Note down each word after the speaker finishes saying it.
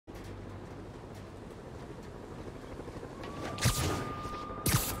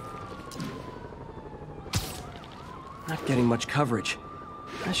Not getting much coverage.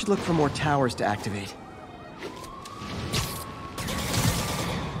 I should look for more towers to activate.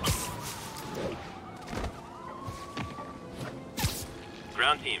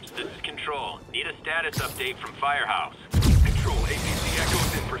 Ground teams, this is Control. Need a status update from Firehouse. Control, APC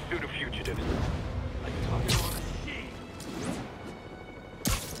Echo's in pursuit of fugitives.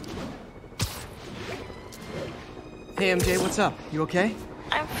 Hey MJ, what's up? You okay?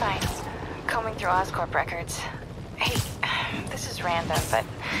 I'm fine. Combing through Oscorp records. Hey, this is random, but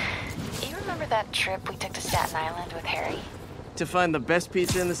you remember that trip we took to Staten Island with Harry? To find the best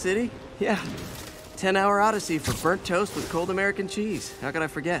pizza in the city? Yeah. 10-hour odyssey for burnt toast with cold American cheese. How could I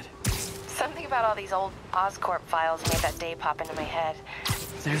forget? Something about all these old Oscorp files made that day pop into my head.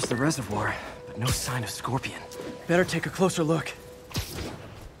 There's the reservoir, but no sign of Scorpion. Better take a closer look.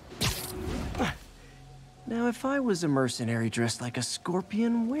 Now, if I was a mercenary dressed like a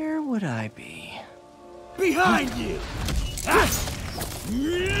scorpion, where would I be? Behind you!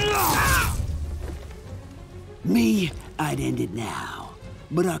 Me, I'd end it now.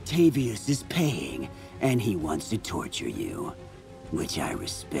 But Octavius is paying, and he wants to torture you. Which I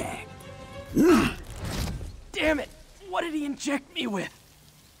respect. Damn it! What did he inject me with?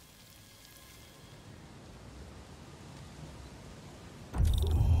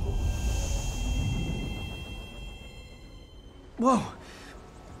 Whoa!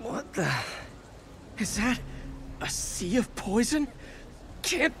 What the... Is that... a sea of poison?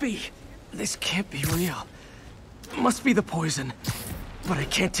 Can't be! This can't be real. Must be the poison. But I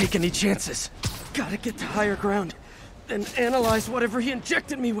can't take any chances. Gotta get to higher ground, then analyze whatever he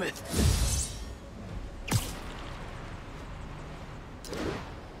injected me with.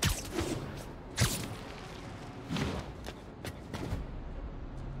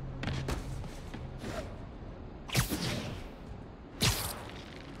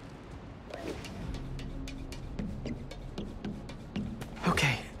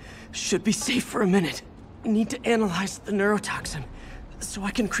 Okay, should be safe for a minute. Need to analyze the neurotoxin, so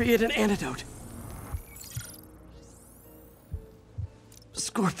I can create an antidote.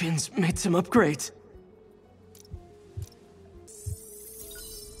 Scorpion's made some upgrades.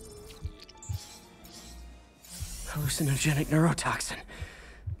 Hallucinogenic neurotoxin.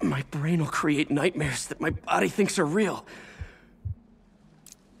 My brain will create nightmares that my body thinks are real.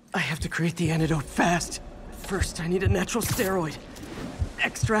 I have to create the antidote fast. First, I need a natural steroid.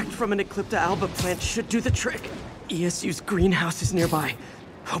 Extract from an Eclipta alba plant should do the trick. ESU's greenhouse is nearby.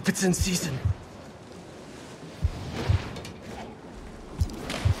 Hope it's in season.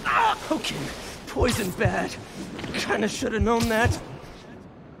 Okay, poison bad. Kinda should have known that.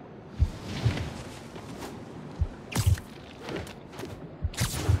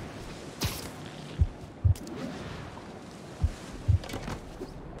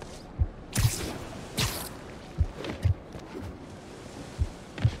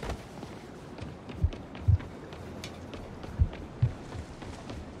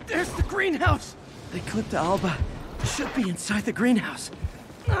 There's the greenhouse! The Eclipta alba should be inside the greenhouse.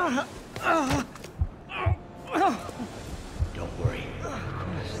 Don't worry.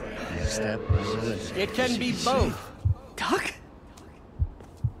 Step. It can be both. Doc?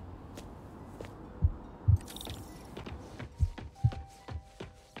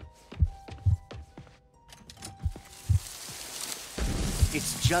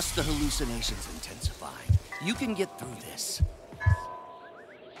 It's just the hallucinations intensifying. You can get through this.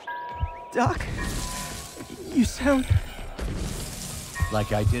 Doc? You sound...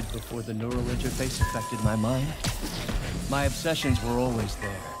 Like I did before the neural interface affected my mind. My obsessions were always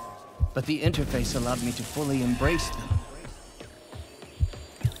there, but the interface allowed me to fully embrace them.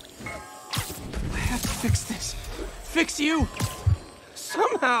 I have to fix this. Fix you!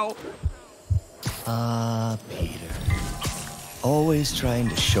 Somehow! Peter. Always trying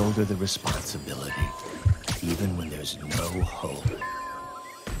to shoulder the responsibility, even when there's no hope.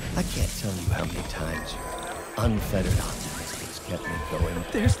 I can't tell you how many times your unfettered optimism has kept me going.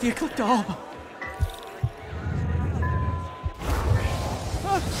 There's the Eclipta alba.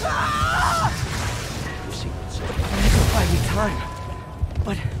 I need to buy me time.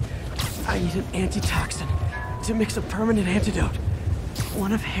 But I need an antitoxin to mix a permanent antidote.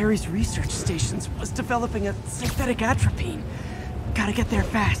 One of Harry's research stations was developing a synthetic atropine. Gotta get there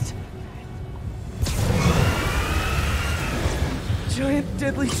fast. Giant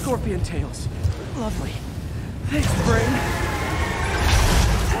deadly scorpion tails. Lovely. Thanks, brain.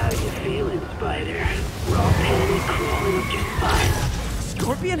 How you feeling, Spider? Raw panic crawling up your spine.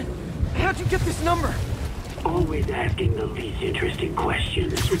 Scorpion? How'd you get this number? Always asking the least interesting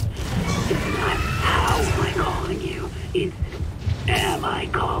questions. It's not how am I calling you, it's am I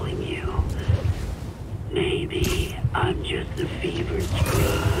calling you? Maybe I'm just the fevered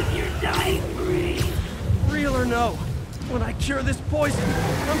screams of your dying brain. Real or no, when I cure this poison,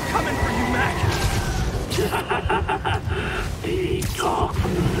 I'm coming for you, Mac. Big talk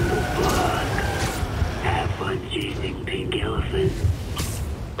from the little bug. Have fun chasing pink elephants.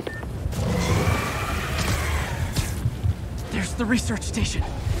 There's the research station.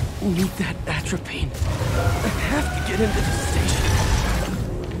 Need that atropine. I have to get into the station.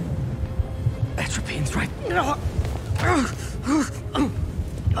 Atropine's right.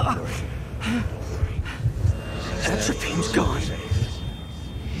 Atropine's gone.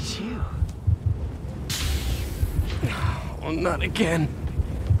 It's you. Oh, not again.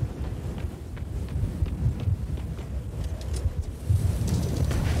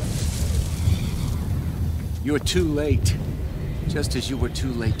 You're too late. Just as you were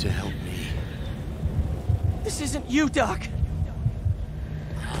too late to help me. This isn't you, Doc.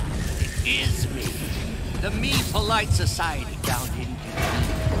 It is me. The me polite society down in you.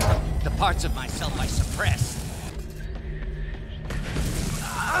 The parts of myself I suppressed.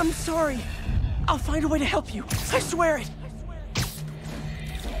 I'm sorry. I'll find a way to help you. I swear it.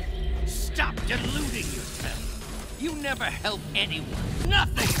 Stop deluding yourself. You never help anyone.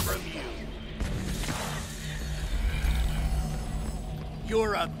 Nothing from you.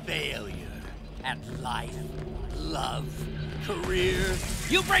 You're a failure at life, love, career.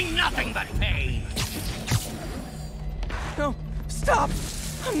 You bring nothing but pain. No, stop!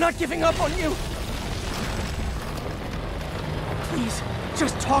 I'm not giving up on you! Please,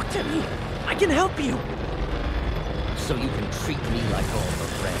 just talk to me. I can help you. So you can treat me like all the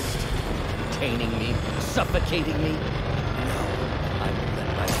rest. Containing me, suffocating me. No, I will let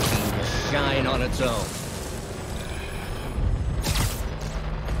my genius shine on its own.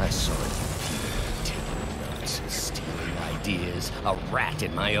 I saw you taking notes, stealing ideas, a rat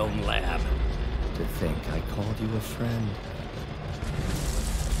in my own lab. To think I called you a friend.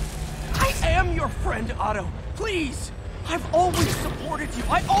 I am your friend, Otto. Please! I've always supported you.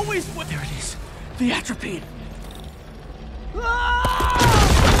 I always would. There it is. The atropine.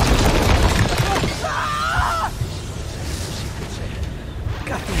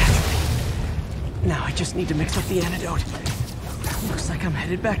 Got the atropine. Now I just need to mix up the antidote. Looks like I'm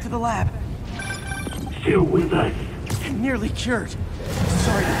headed back to the lab. Still with us? I'm nearly cured.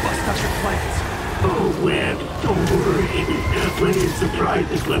 Sorry to bust up your plans. Oh, Webb, don't worry. Plenty of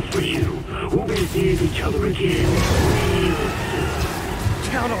surprises left for you. We'll be seeing each other again real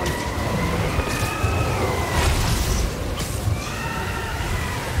soon. Count on it.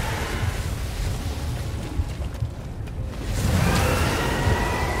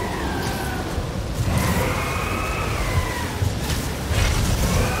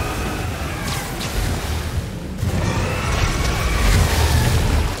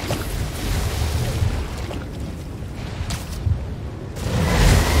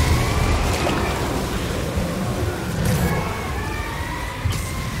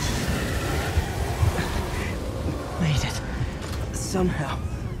 Somehow.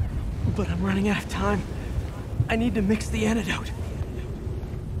 But I'm running out of time. I need to mix the antidote.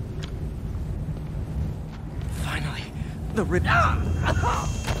 Finally, the rip.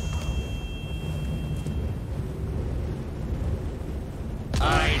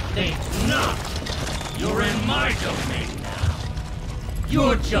 I think not. You're in my domain now.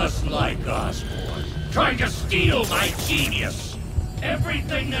 You're just like Osborn, trying to steal my genius.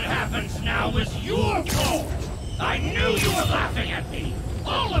 Everything that happens now is your fault. I knew you were laughing at me.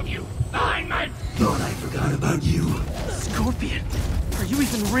 All of you, behind my... Thought I forgot about you. Scorpion, are you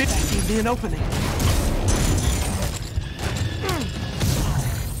even real? That gave me an opening.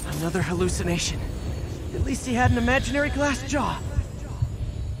 Another hallucination. At least he had an imaginary glass jaw.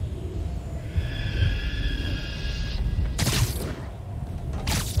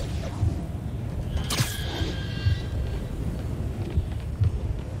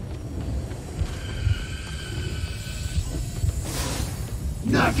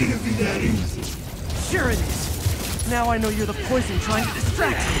 Not gonna be that easy. Sure it is. Now I know you're the poison trying to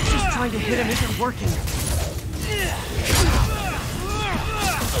distract him. Just trying to hit him isn't working.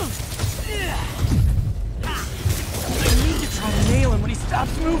 I need to try to nail him when he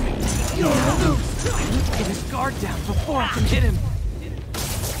stops moving. You're loose. I need to get his guard down before I can hit him.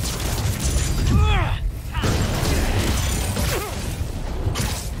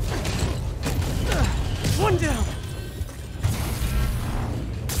 One down.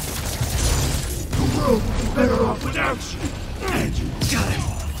 The world would be better off without you. And you got it.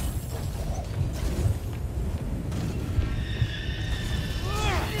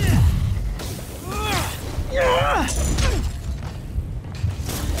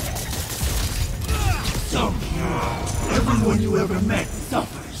 Somehow.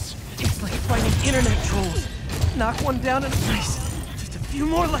 one down and nice. Just a few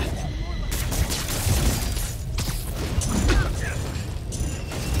more left.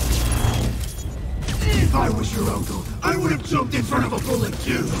 If I was your uncle, I would have jumped in front of a bullet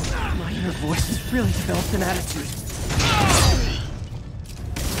too. My inner voice has really developed an attitude.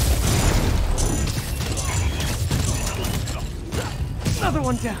 Another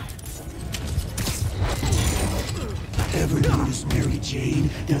one down. Ever notice Mary Jane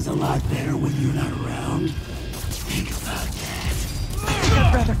does a lot better when you're not around? Think about that.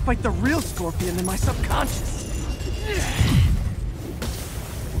 I'd rather fight the real Scorpion than my subconscious.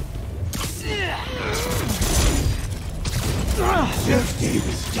 Jeff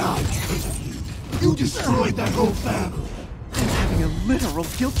Davis died because of you. You destroyed that whole family. I'm having a literal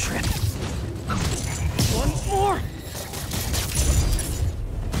guilt trip. One more.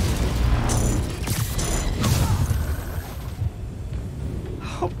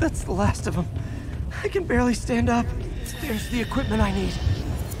 Hope that's the last of them. I can barely stand up. There's the equipment I need.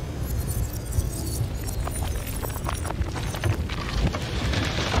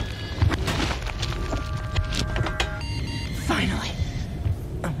 Finally.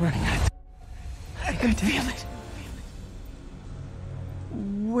 I'm running out of time. I can feel it.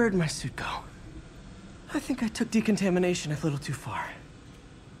 Where'd my suit go? I think I took decontamination a little too far.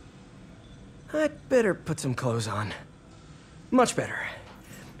 I'd better put some clothes on. Much better.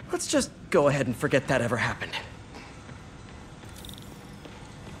 Let's just go ahead and forget that ever happened.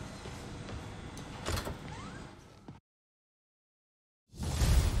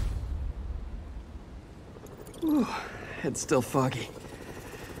 Ooh, head's still foggy.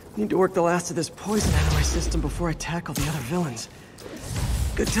 Need to work the last of this poison out of my system before I tackle the other villains.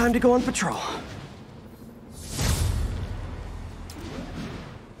 Good time to go on patrol.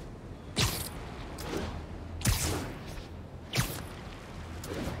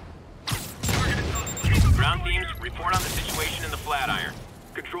 Ground teams, report on the situation in the Flatiron.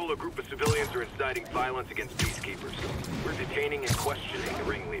 Control, a group of civilians are inciting violence against peacekeepers. We're detaining and questioning the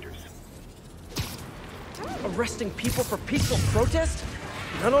ringleaders. Arresting people for peaceful protest?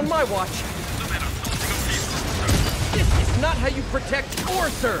 Not on my watch. This is not how you protect or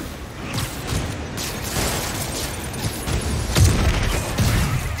serve.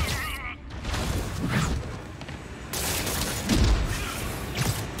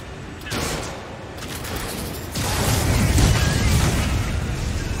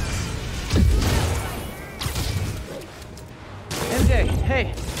 MJ, hey,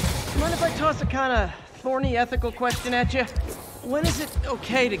 mind if I toss a kind of thorny ethical question at you? When is it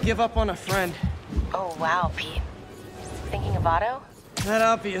okay to give up on a friend? Oh, wow, Pete. Thinking of Otto? That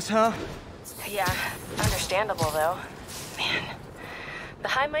obvious, huh? Yeah, understandable, though. Man, the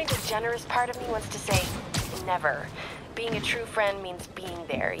high-minded, generous part of me wants to say, never. Being a true friend means being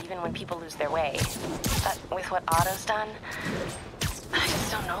there, even when people lose their way. But with what Otto's done, I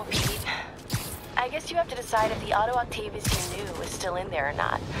just don't know, Pete. I guess you have to decide if the Otto Octavius you knew was still in there or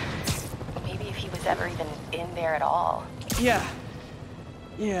not. Maybe if he was ever even in there at all. Yeah.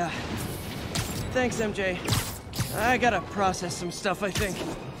 Thanks, MJ. I gotta process some stuff, I think.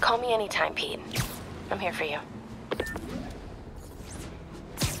 Call me anytime, Pete. I'm here for you.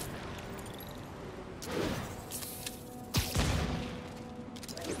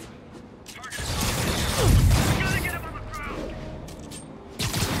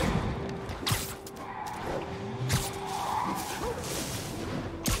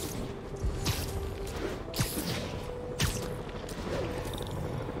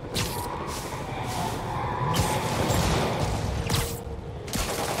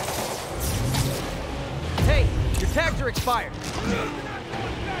 Tags are expired.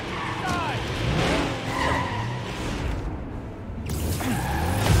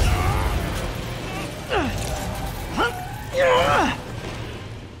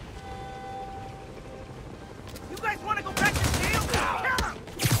 You guys want to go back to jail? Kill him!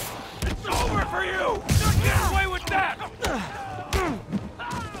 It's over for you! Don't get away with that!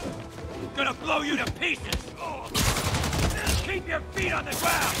 I'm gonna blow you to pieces! Keep your feet on the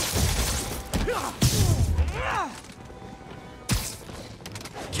ground!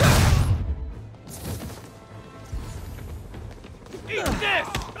 Eat this!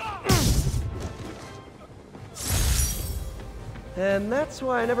 And that's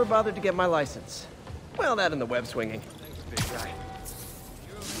why I never bothered to get my license. Well, that and the web swinging. Big guy.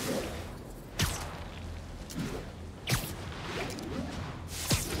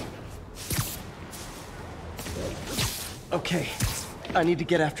 Okay, I need to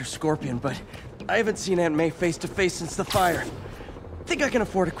get after Scorpion, but I haven't seen Aunt May face to face since the fire. Think I can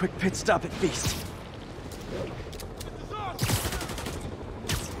afford a quick pit stop at Feast.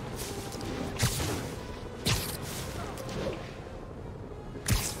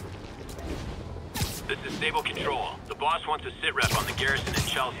 disable control. The boss wants a sit-rep on the garrison in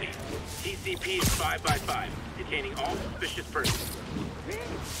Chelsea. TCP is 5x5, detaining all suspicious persons.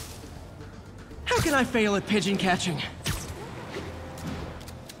 How can I fail at pigeon catching?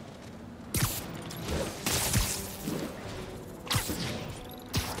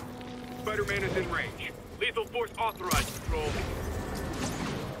 Spider-Man is in range. Lethal force authorized, Control.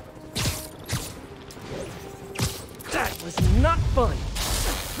 That was not fun.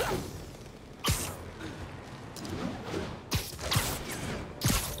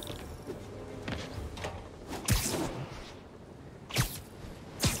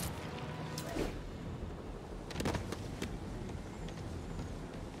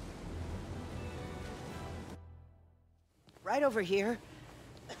 Right over here.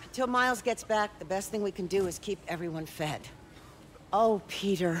 Until Miles gets back, the best thing we can do is keep everyone fed. Oh,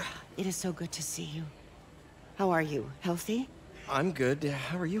 Peter, it is so good to see you. How are you? Healthy? I'm good.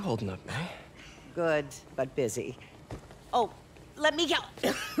 How are you holding up, May? Good, but busy. Oh, let me go.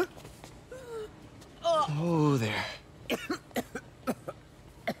 Oh, there.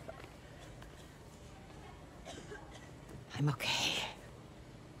 I'm okay.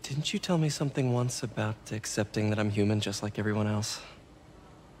 Didn't you tell me something once about accepting that I'm human just like everyone else?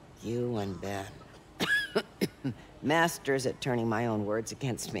 You and Ben. Masters at turning my own words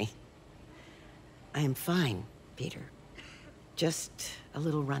against me. I am fine, Peter. Just a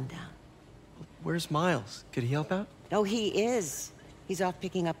little rundown. Where's Miles? Could he help out? Oh, he is. He's off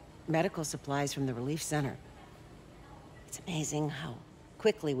picking up medical supplies from the relief center. It's amazing how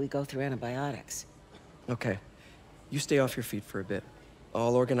quickly we go through antibiotics. Okay. You stay off your feet for a bit.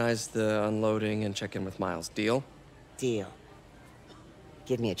 I'll organize the unloading and check in with Miles. Deal? Deal.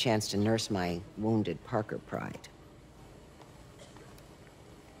 Give me a chance to nurse my wounded Parker pride.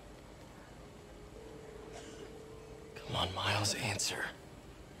 Come on, Miles, answer.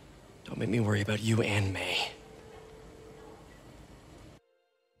 Don't make me worry about you and May.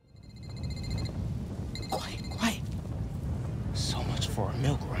 Quiet, quiet. So much for a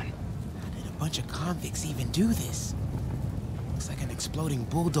milk run. How did a bunch of convicts even do this? Looks like an exploding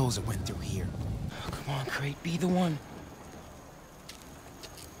bulldozer went through here. Oh, come on, Crate, be the one.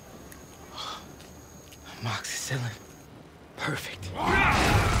 Amoxicillin. Perfect.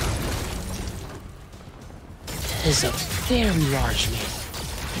 Is a very large man.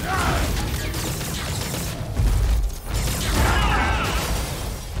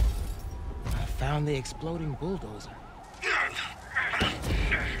 I found the exploding bulldozer.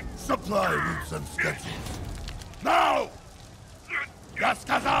 Supply routes and schedules. Now! Gas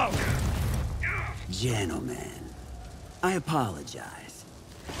out! Gentlemen, I apologize.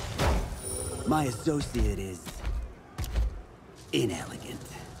 My associate is inelegant.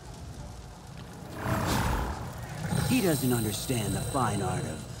 He doesn't understand the fine art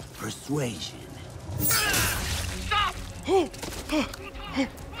of persuasion. Stop!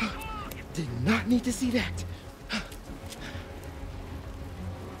 Did not need to see that.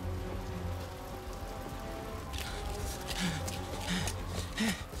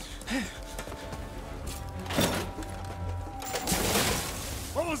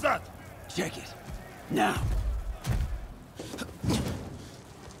 What was that? Check it. Now.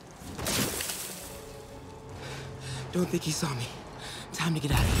 Don't think he saw me. Time to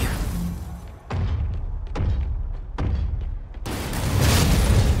get out of here.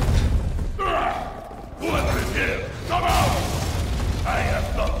 Whoever is here, come out! I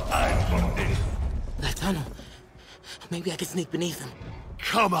have no time for this. That tunnel. Maybe I can sneak beneath him.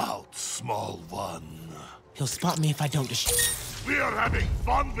 Come out, small one. He'll spot me if I don't just... We are having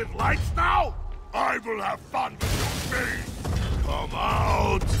fun with lights now? I will have fun with your face. Come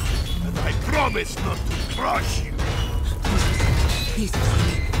out, and I promise not to crush you. Please.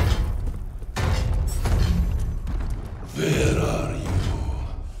 Where are you?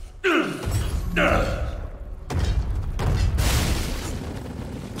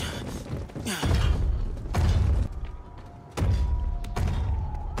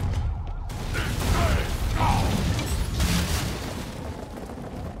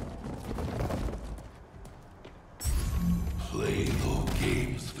 Play no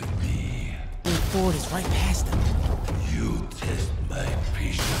games with me. Way forward is right past him. You test my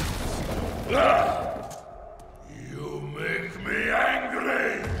patience. You make me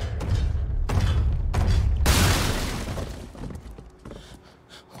angry.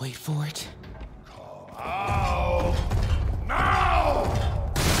 Wait for it. Come out now!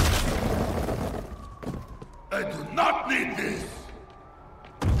 I do not need this.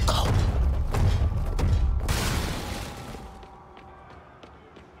 Go.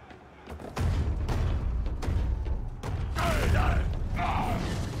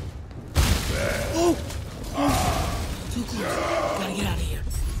 Oh!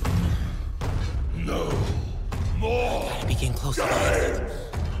 close to the exit.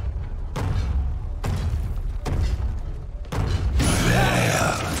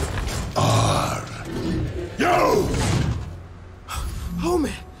 You! Oh,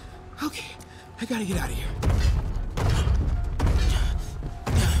 man. Okay, I gotta get out of here.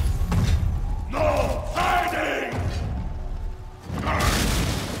 No hiding!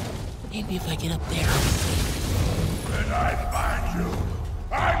 Maybe if I get up there, I'll be safe. When I find you,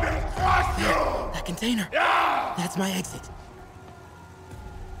 I will crush you! That container. Yeah! That's my exit.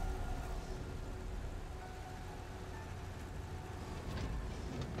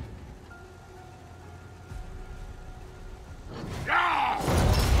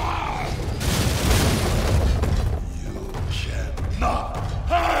 You cannot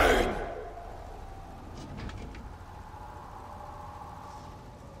hide!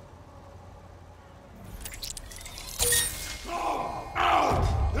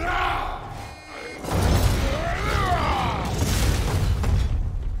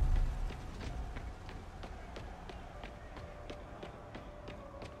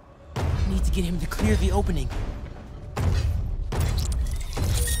 Need to get him to clear the opening.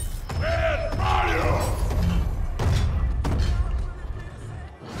 Where are you?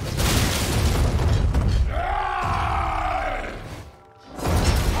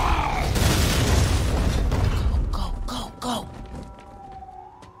 Go, go, go.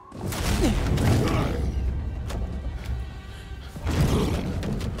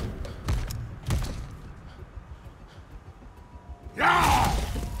 Yeah!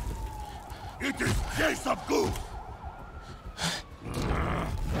 It is Case of Goose!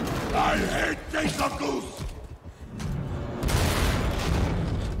 I hate Case of Goose!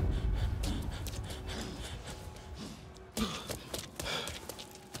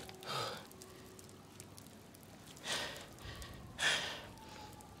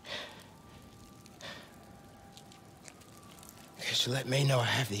 You should let May know I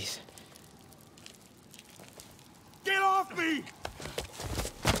have these. Get off me!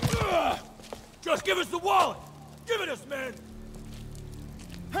 Just give us the wallet! Give it us, man!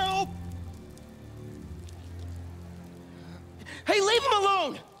 Help! Hey, leave him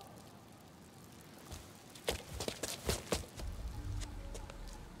alone!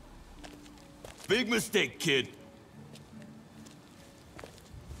 Big mistake, kid.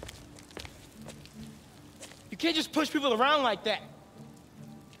 You can't just push people around like that.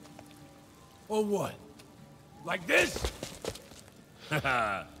 Or what? Like this?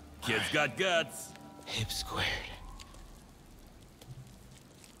 Haha, kid's got guts. Hip squared.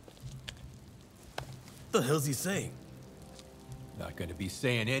 What the hell's he saying? Not gonna be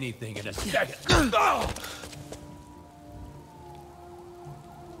saying anything in a second. Oh!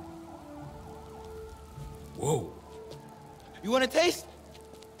 Whoa. You want a taste?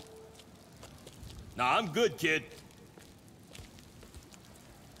 Nah, I'm good, kid.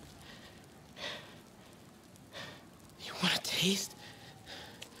 You want a taste?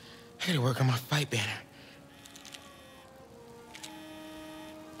 I gotta work on my fight banner.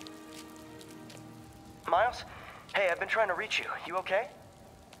 Miles? Hey, I've been trying to reach you. You okay?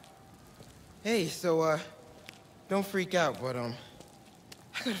 Hey, so, don't freak out, but, I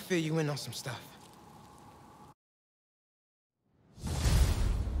gotta fill you in on some stuff.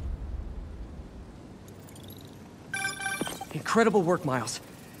 Incredible work, Miles.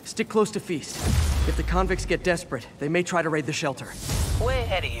 Stick close to Feast. If the convicts get desperate, they may try to raid the shelter. Way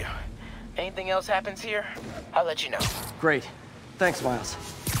ahead of you. Anything else happens here, I'll let you know. Great. Thanks, Miles.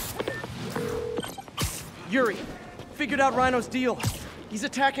 Yuri, figured out Rhino's deal. He's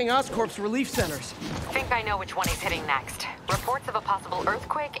attacking Oscorp's relief centers. Think I know which one he's hitting next. Reports of a possible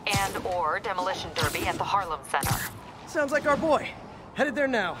earthquake and/or demolition derby at the Harlem Center. Sounds like our boy. Headed there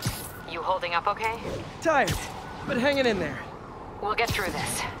now. You holding up okay? Tired, but hanging in there. We'll get through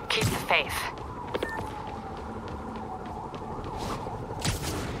this. Keep the faith.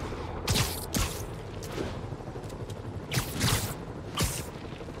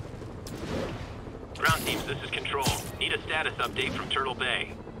 Ground teams, this is Control. Need a status update from Turtle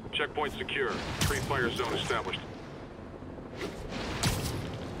Bay. Checkpoint secure. Free fire zone established.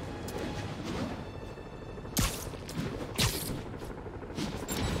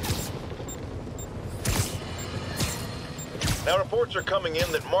 Now, reports are coming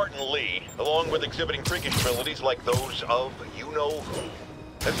in that Martin Lee, along with exhibiting freakish abilities like those of you-know-who,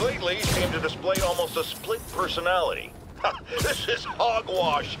 has lately seemed to display almost a split personality. This is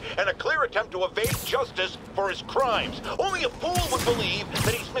hogwash and a clear attempt to evade justice for his crimes. Only a fool would believe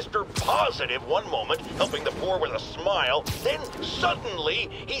that he's Mr. Positive one moment, helping the poor with a smile, then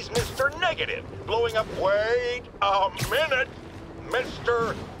suddenly he's Mr. Negative, blowing up, wait a minute,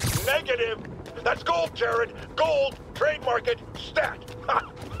 Mr. Negative! That's gold, Jared! Gold! Trademark it! Stat!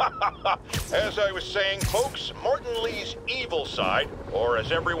 As I was saying, folks, Martin Lee's evil side, or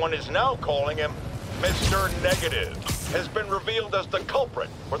as everyone is now calling him, Mr. Negative, has been revealed as the culprit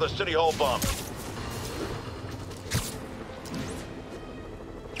for the City Hall bombing.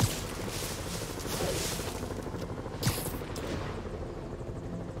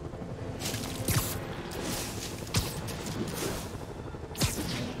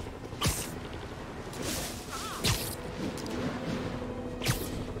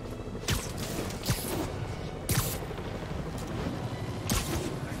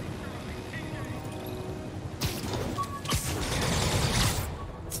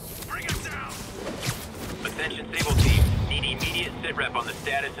 Rep on the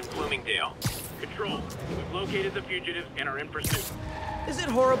status in Bloomingdale. Control, we've located the fugitives and are in pursuit. Is it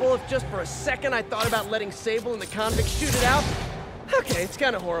horrible if just for a second I thought about letting Sable and the convicts shoot it out? Okay, it's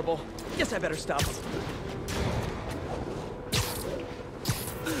kind of horrible. Guess I better stop them.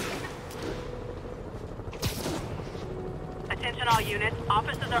 Attention all units,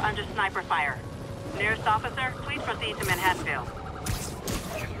 officers are under sniper fire. Nearest officer, please proceed to Manhattanville.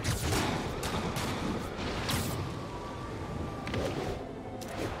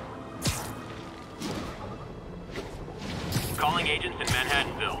 Calling agents in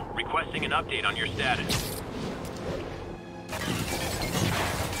Manhattanville, requesting an update on your status.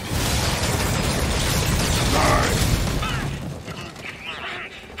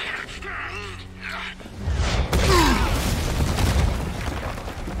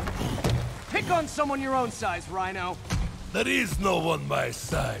 Pick on someone your own size, Rhino. There is no one my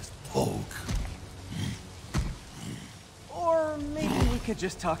size, Poke. Or maybe we could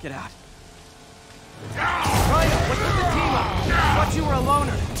just talk it out. Rhino, what's with the team up? Thought you were a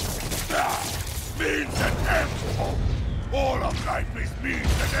loner. Means and ends, Poke. All of life is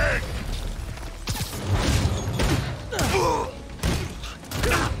means and ends.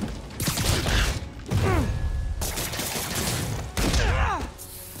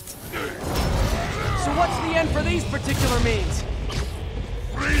 So what's the end for these particular means?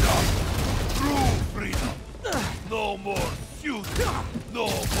 Freedom! True freedom! No more suit! No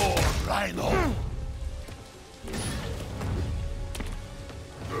more Rhino!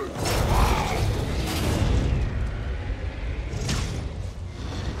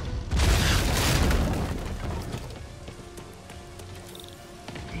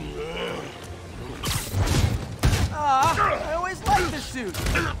 I always liked this suit.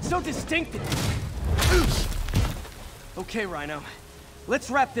 So distinctive. Okay, Rhino. Let's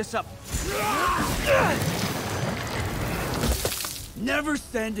wrap this up. Never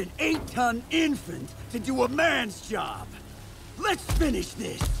send an 8-ton infant to do a man's job. Let's finish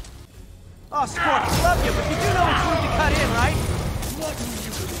this. Oh, Scorp, love you, but you do know it's going to cut in, right? What are you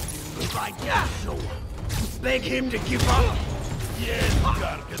gonna do if I don't show up? Beg him to give up? Yes,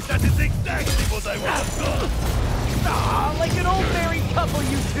 Carcass, that is exactly what I want to do. Ah, like an old married couple,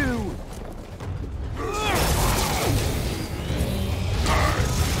 you two.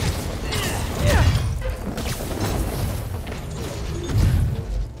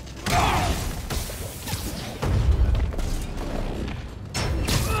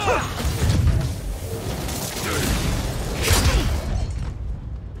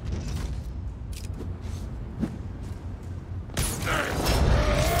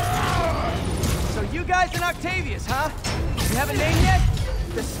 And Octavius, huh? You have a name yet?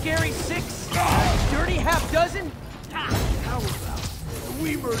 The Scary Six? Dirty Half Dozen? How about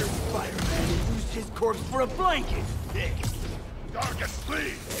we murdered Spider-Man and used his corpse for a blanket? Carcass,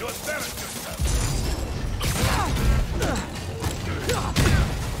 please, you embarrass yourself.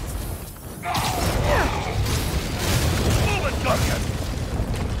 Move it, Carcass!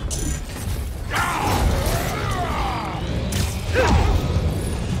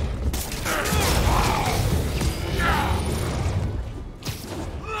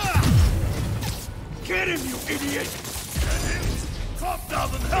 Get him, you idiot! Get him! Drop down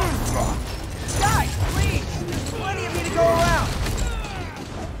and help drop! Guys, please! There's plenty of me to go around!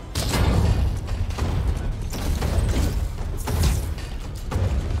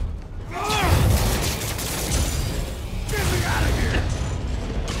 Get me out of here!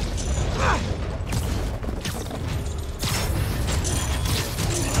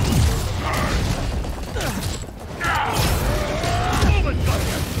 Move it,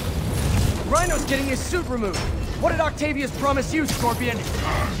 Carcass! Rhino's getting his suit removed. What did Octavius promise you, Scorpion?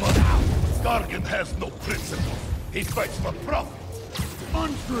 Gargan has no principles. He fights for profit.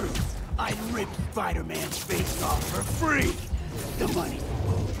 Untrue. I'd rip Spider-Man's face off for free. The money.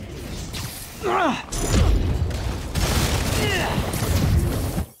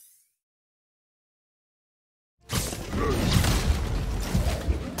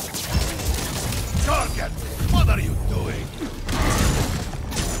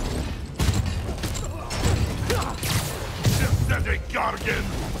 Gargan!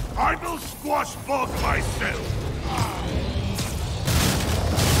 I will squash both myself!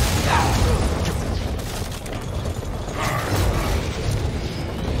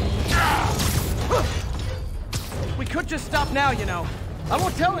 We could just stop now, you know. I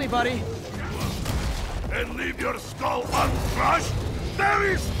won't tell anybody. And leave your skull uncrushed?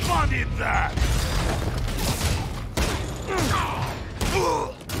 There is fun in that!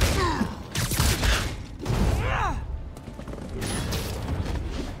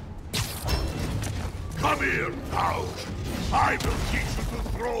 Come here, Ouch! I will teach you to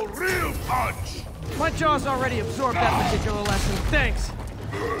throw real punch! My jaw's already absorbed that particular lesson. Thanks.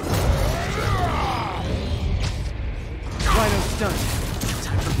 Rhino's stunned.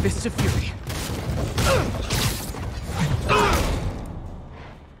 Time for Fists of Fury.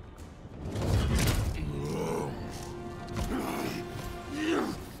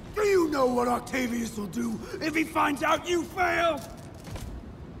 Do you know what Octavius will do if he finds out you failed?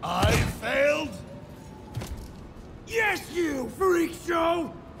 I failed? Yes, you freak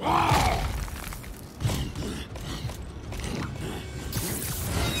show!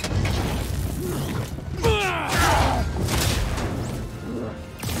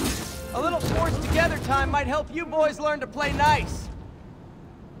 A little forced together time might help you boys learn to play nice.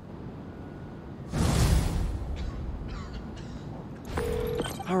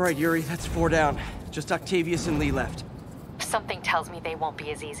 All right, Yuri, that's 4 down. Just Octavius and Lee left. Something tells me they won't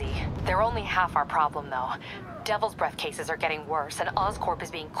be as easy. They're only half our problem, though. Devil's Breath cases are getting worse, and Oscorp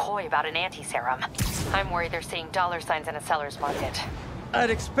is being coy about an anti-serum. I'm worried they're seeing $ in a seller's market. I'd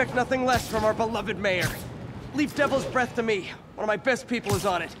expect nothing less from our beloved mayor. Leave Devil's Breath to me. One of my best people is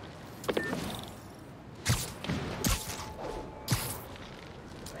on it.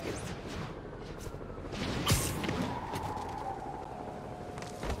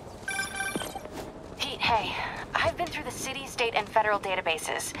 Hey, I've been through the city, state, and federal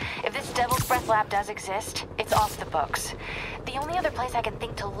databases. If this Devil's Breath lab does exist, it's off the books. The only other place I can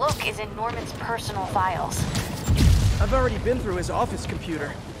think to look is in Norman's personal files. I've already been through his office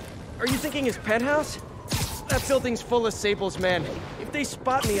computer. Are you thinking his penthouse? That building's full of Sable's men. If they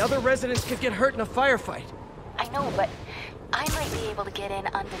spot me, other residents could get hurt in a firefight. I know, but I might be able to get in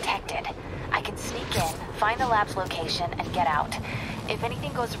undetected. I can sneak in, find the lab's location, and get out. If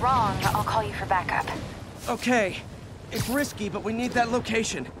anything goes wrong, I'll call you for backup. Okay. It's risky, but we need that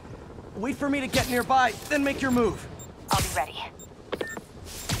location. Wait for me to get nearby, then make your move. I'll be ready.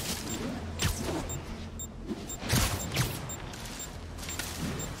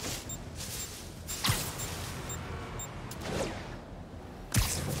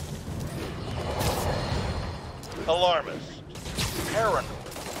 Alarmist, paranoid,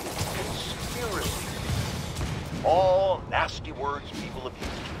 conspiracy. All nasty words people have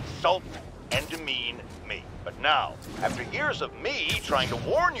used to insult and demean me. But now, after years of me trying to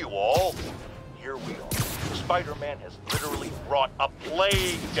warn you all, here we are. Spider-Man has literally brought a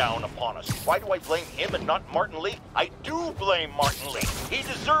plague down upon us. Why do I blame him and not Martin Lee? I do blame Martin Lee. He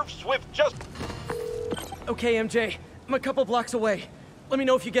deserves swift justice. Okay, MJ. I'm a couple blocks away. Let me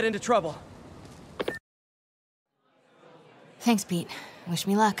know if you get into trouble. Thanks, Pete. Wish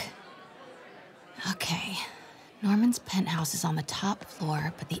me luck. Okay. Norman's penthouse is on the top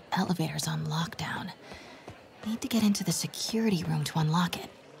floor, but the elevator's on lockdown. Need to get into the security room to unlock it.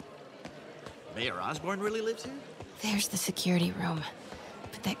 Mayor Osborn really lives here? There's the security room.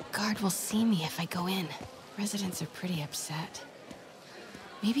 But that guard will see me if I go in. Residents are pretty upset.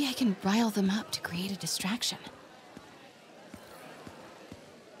 Maybe I can rile them up to create a distraction.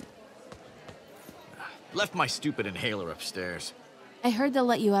 Left my stupid inhaler upstairs. I heard they'll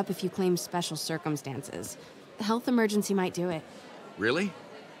let you up if you claim special circumstances. A health emergency might do it. Really?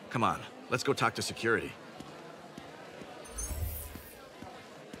 Come on, let's go talk to security.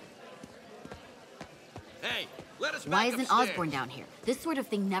 Hey, let us Why back isn't upstairs. Osborn down here? This sort of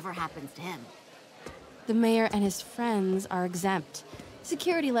thing never happens to him. The mayor and his friends are exempt.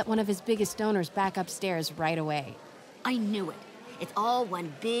 Security let one of his biggest donors back upstairs right away. I knew it. It's all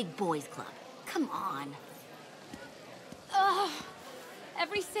one big boys club. Come on. Ugh.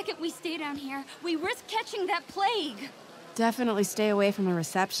 Every second we stay down here, we risk catching that plague. Definitely stay away from the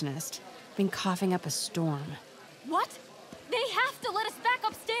receptionist. Been coughing up a storm. What? They have to let us back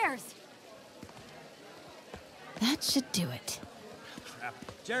upstairs. That should do it. Crap.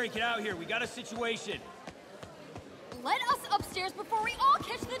 Jerry, get out here. We got a situation. Let us upstairs before we all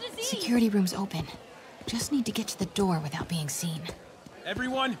catch the disease. Security room's open. Just need to get to the door without being seen.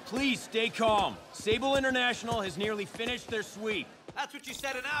 Everyone, please stay calm. Sable International has nearly finished their sweep. That's what you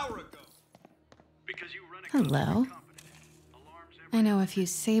said an hour ago. Hello. I know a few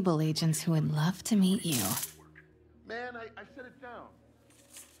Sable agents who would love to meet you. Man, I set it down.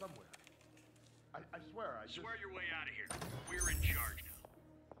 Somewhere. I swear, I just... Swear your way out of here. We're in charge now.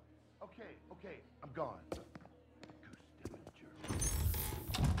 Okay, I'm gone.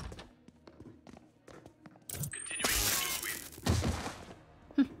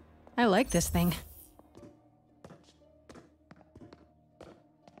 I like this thing.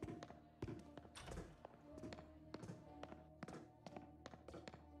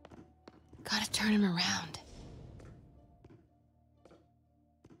 Gotta turn him around.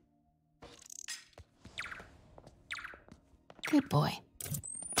 Good boy.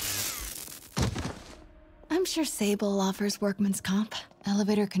 I'm sure Sable offers workman's comp.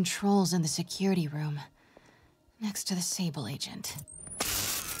 Elevator controls in the security room, next to the Sable agent.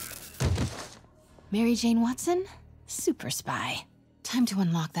 Mary Jane Watson? Super spy. Time to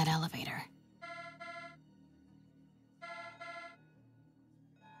unlock that elevator.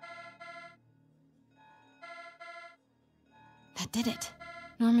 That did it.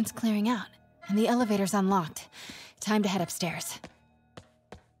 Norman's clearing out, and the elevator's unlocked. Time to head upstairs.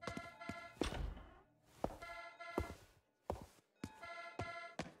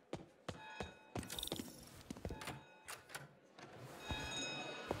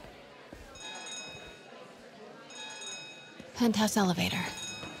 Penthouse elevator.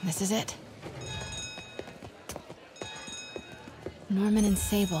 This is it. Norman and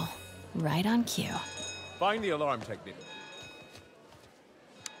Sable, right on cue. Find the alarm technique.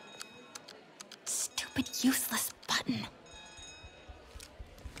 Stupid, useless button.